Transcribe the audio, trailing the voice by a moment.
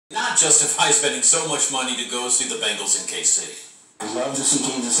justify spending so much money to go see the Bengals in KC. I'd love to see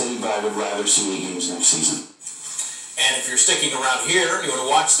Kansas City, but I would rather see 8 games next season. And if you're sticking around here and you want to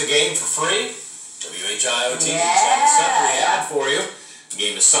watch the game for free, WHIO TV Channel 7, we have it for you. The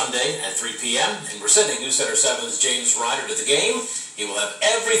game is Sunday at 3 p.m. and we're sending News Center 7's James Ryder to the game. He will have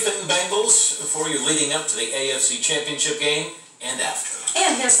everything Bengals for you leading up to the AFC Championship game and after.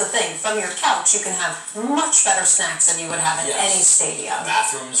 And here's the thing, from your couch you can have much better snacks than you would have in any stadium. The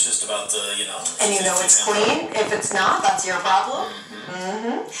bathroom is just about the, And you know it's clean. If it's not, that's your problem.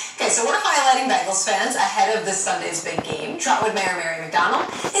 Okay, so we're highlighting Bengals fans ahead of this Sunday's big game. Trotwood Mayor Mary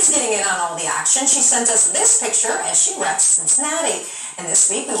McDonald is getting in on all the action. She sent us this picture as she reps Cincinnati. And this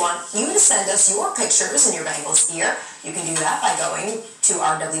week we want you to send us your pictures in your Bengals gear. You can do that by going to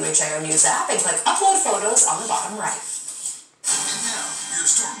our WHIO News app and click Upload Photos on the bottom right. And now, your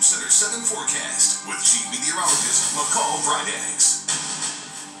Storm Center 7 forecast with Chief Meteorologist McCall Vrydaghs.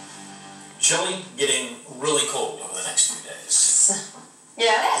 Chilly, getting really cold over the next few days.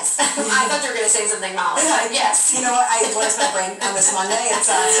 Yeah, it is. I thought you were going to say something, Molly. Yes. You know what? I blessed my brain on this Monday. It's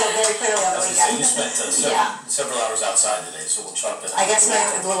so very clearly on the weekend. You spent several hours outside today, so we'll chalk that up. I guess my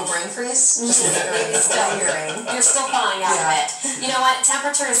little brain freeze. Just it's still hearing. You're still falling out of it. You know what?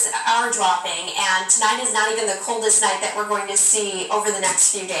 Temperatures are dropping, and tonight is not even the coldest night that we're going to see over the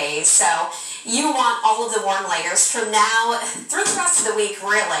next few days. So you want all of the warm layers from now through the rest of the week,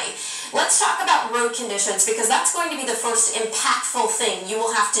 really. Let's talk about road conditions because that's going to be the first impactful thing you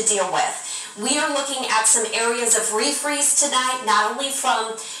will have to deal with. We are looking at some areas of refreeze tonight, not only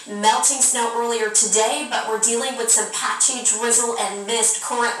from melting snow earlier today, but we're dealing with some patchy drizzle and mist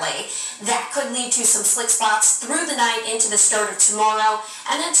currently. That could lead to some slick spots through the night into the start of tomorrow,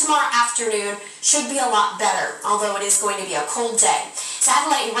 and then tomorrow afternoon should be a lot better, although it is going to be a cold day.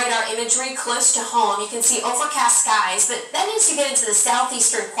 Satellite and radar imagery close to home, you can see overcast skies, but then as you get into the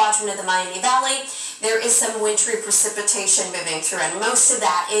southeastern quadrant of the Miami Valley, there is some wintry precipitation moving through, and most of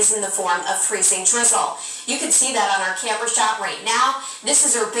that is in the form of freezing drizzle. You can see that on our camera shot right now. This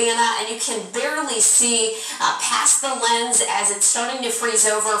is Urbana, and you can barely see past the lens as it's starting to freeze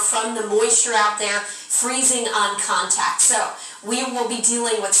over from the moisture out there, freezing on contact. So we will be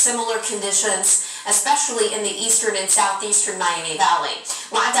dealing with similar conditions, especially in the eastern and southeastern Miami Valley.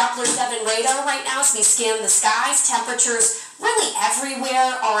 Live Doppler 7 radar right now as we scan the skies. Temperatures really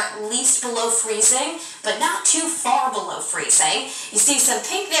everywhere are at least below freezing, but not too far below freezing. You see some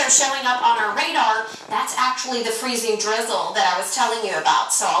pink there showing up on our radar. That's actually the freezing drizzle that I was telling you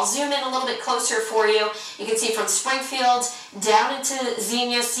about. So I'll zoom in a little bit closer for you. You can see from Springfield down into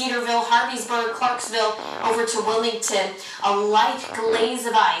Xenia, Cedarville, Harveysburg, Clarksville, over to Wilmington, a light glaze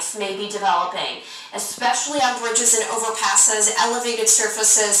of ice may be developing, especially on bridges and overpasses, elevated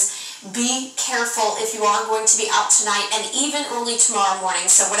surfaces. Be careful if you are going to be out tonight and even early tomorrow morning.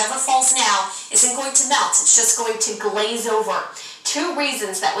 So whatever falls now isn't going to melt. It's just going to glaze over. Two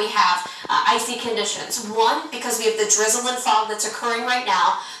reasons that we have icy conditions. One, because we have the drizzle and fog that's occurring right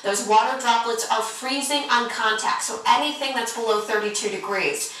now. Those water droplets are freezing on contact, so anything that's below 32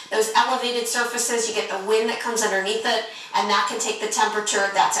 degrees. Those elevated surfaces, you get the wind that comes underneath it, and that can take the temperature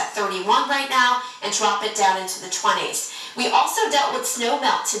that's at 31 right now and drop it down into the 20s. We also dealt with snow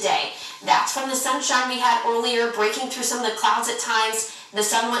melt today. That's from the sunshine we had earlier, breaking through some of the clouds at times. The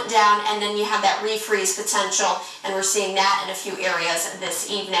sun went down, and then you have that refreeze potential, and we're seeing that in a few areas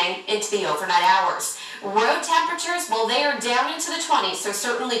this evening into the overnight hours. Road temperatures, well, they are down into the 20s, so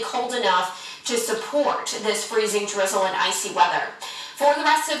certainly cold enough to support this freezing drizzle and icy weather. For the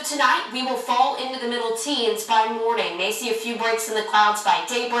rest of tonight, we will fall into the middle teens by morning. May see a few breaks in the clouds by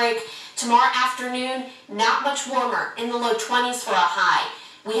daybreak. Tomorrow afternoon, not much warmer, in the low 20s for a high.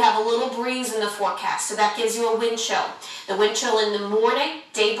 We have a little breeze in the forecast, so that gives you a wind chill. The wind chill in the morning,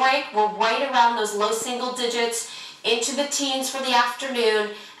 daybreak, we're right around those low single digits, into the teens for the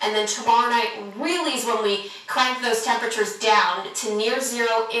afternoon, and then tomorrow night really is when we crank those temperatures down to near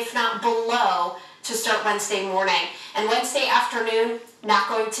zero, if not below, to start Wednesday morning. And Wednesday afternoon, not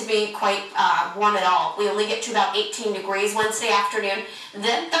going to be quite warm at all. We only get to about 18 degrees Wednesday afternoon.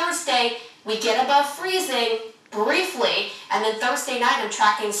 Then Thursday, we get above freezing briefly, and then Thursday night I'm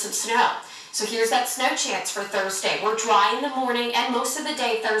tracking some snow. So here's that snow chance for Thursday. We're dry in the morning, and most of the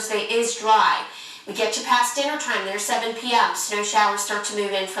day Thursday is dry. We get to past dinner time there, 7 p.m. Snow showers start to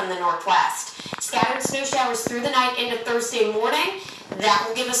move in from the northwest. Scattered snow showers through the night into Thursday morning. That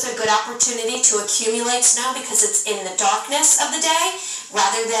will give us a good opportunity to accumulate snow because it's in the darkness of the day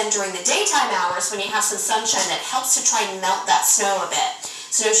rather than during the daytime hours when you have some sunshine that helps to try and melt that snow a bit.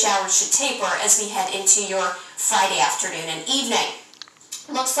 Snow showers should taper as we head into your Friday afternoon and evening.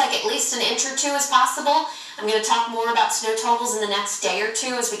 Looks like at least an inch or two is possible I'm going to talk more about snow totals in the next day or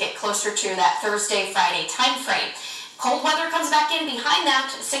two as we get closer to that Thursday, Friday time frame. Cold weather comes back in behind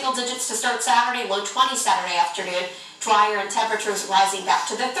that, single digits to start Saturday, low 20s Saturday afternoon. Drier and temperatures rising back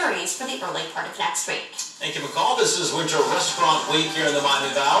to the 30s for the early part of next week. Thank you, McCall. This is Winter Restaurant Week here in the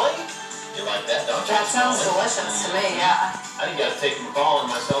Miami Valley. You like that, don't you? That sounds delicious to me, yeah. I think you got to take McCall and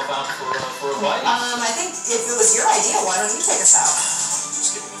myself out for a bite. I think if it was your idea, why don't you take us out?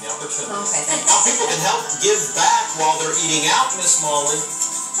 Just giving me the opportunity. Okay, thank Now, people can help give back while they're eating out, Miss Molly.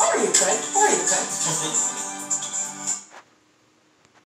 Or you could.